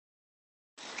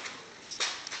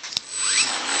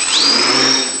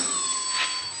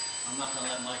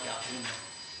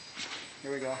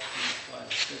go.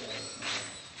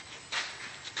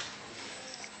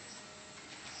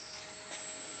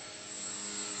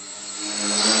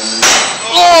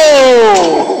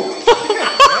 Oh!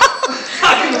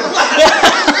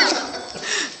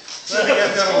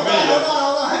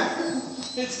 Hold on.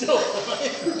 It's still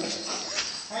flying.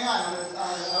 Hang on,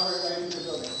 I'm ready to the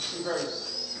building. Inverted.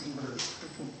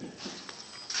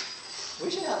 We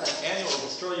should have an annual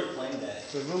Destroy Your Plane Day.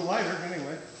 It's a little lighter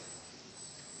anyway.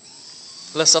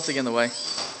 Less stuff to get in the way.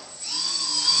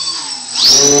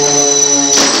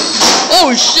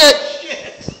 Oh shit!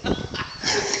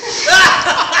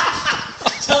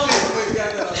 Tell me somebody's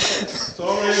got that on tape. It's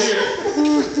all right here.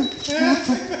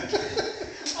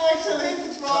 I actually hit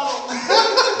the throttle.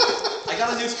 I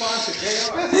got a new sponsor,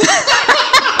 JR.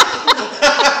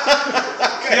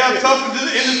 See how tough and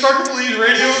indestructible these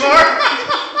radios are?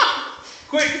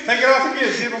 Quick, take it off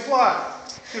again, see if it'll fly.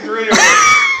 See if the radio works.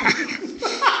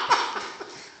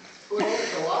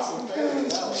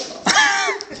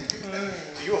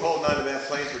 You were holding on to that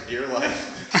plane for dear life.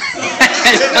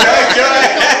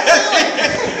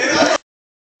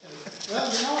 Well,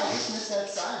 you know, I just missed that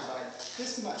sign by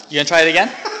this much. You gonna try it again?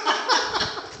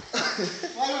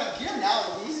 Well, I don't have gear now,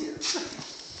 it'll be easier.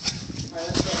 Alright,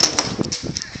 let's go.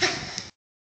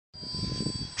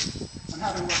 I'm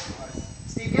having work too hard.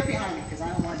 Steve, get behind me, because I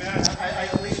don't want to. I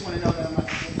at least want to know that I'm not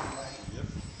getting it right. Yep.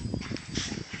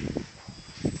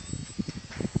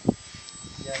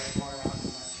 Yeah, it's going around too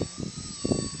much.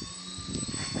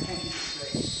 I can't keep it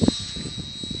straight.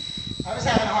 I was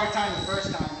having a hard time the first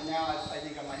time, but now I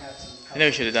think I might have some. I knew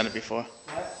we should have done it before.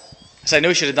 What? I said I knew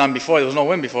we should have done before. There was no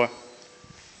wind before. I'm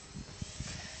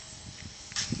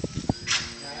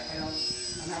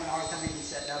having a hard time even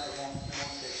setting up. It won't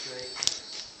stay straight.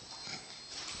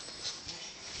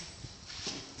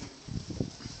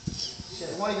 Shit,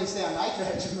 it won't even stay on my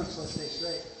direction, much less stay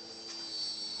straight.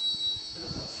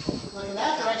 Look, in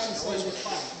that direction stays just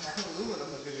fine.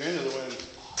 Because you're into the wind.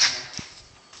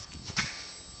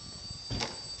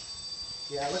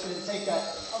 Yeah, looking to take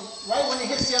that, right when it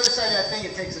hits the other side of that thing,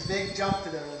 it takes a big jump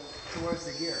towards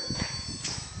the gear.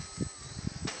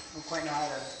 Don't quite know how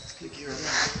to get gear in.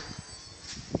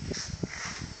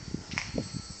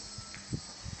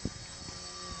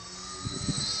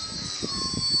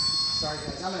 Sorry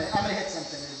guys, I'm gonna hit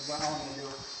something is what I'm gonna do.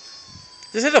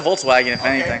 Just hit a Volkswagen if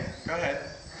anything. Go ahead.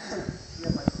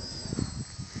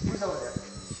 Who's over there?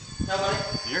 No, buddy.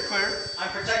 You're clear.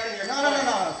 I'm protecting your No.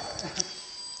 I'm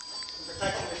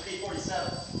protecting your P-47.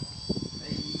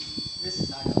 This is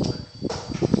not gonna work.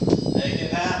 Make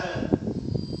it happen.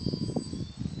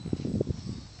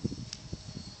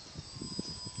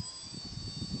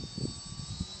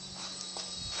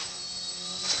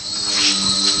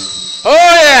 Oh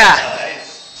yeah! Nice.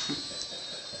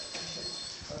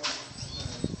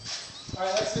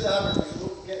 Alright, let's do the hover thing.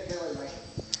 Get away, Mike.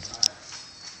 Alright.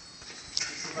 Let's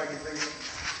see if I can bring it.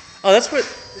 Oh, that's what.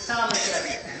 This time I'm gonna check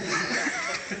it.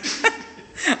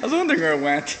 I was wondering where it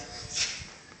went.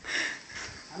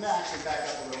 I'm gonna actually back up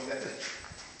a little bit.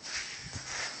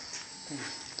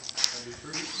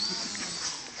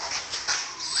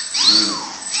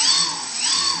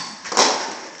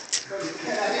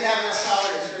 I didn't have enough power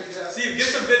to straighten it up. Steve, get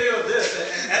some video of this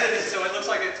and edit it so it looks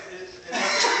like it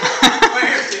right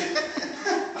here, Steve.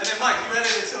 And then Mike, you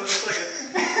edit it so it looks like it.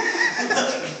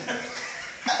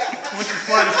 Once you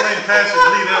fly the plane past it,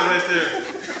 leave that right there.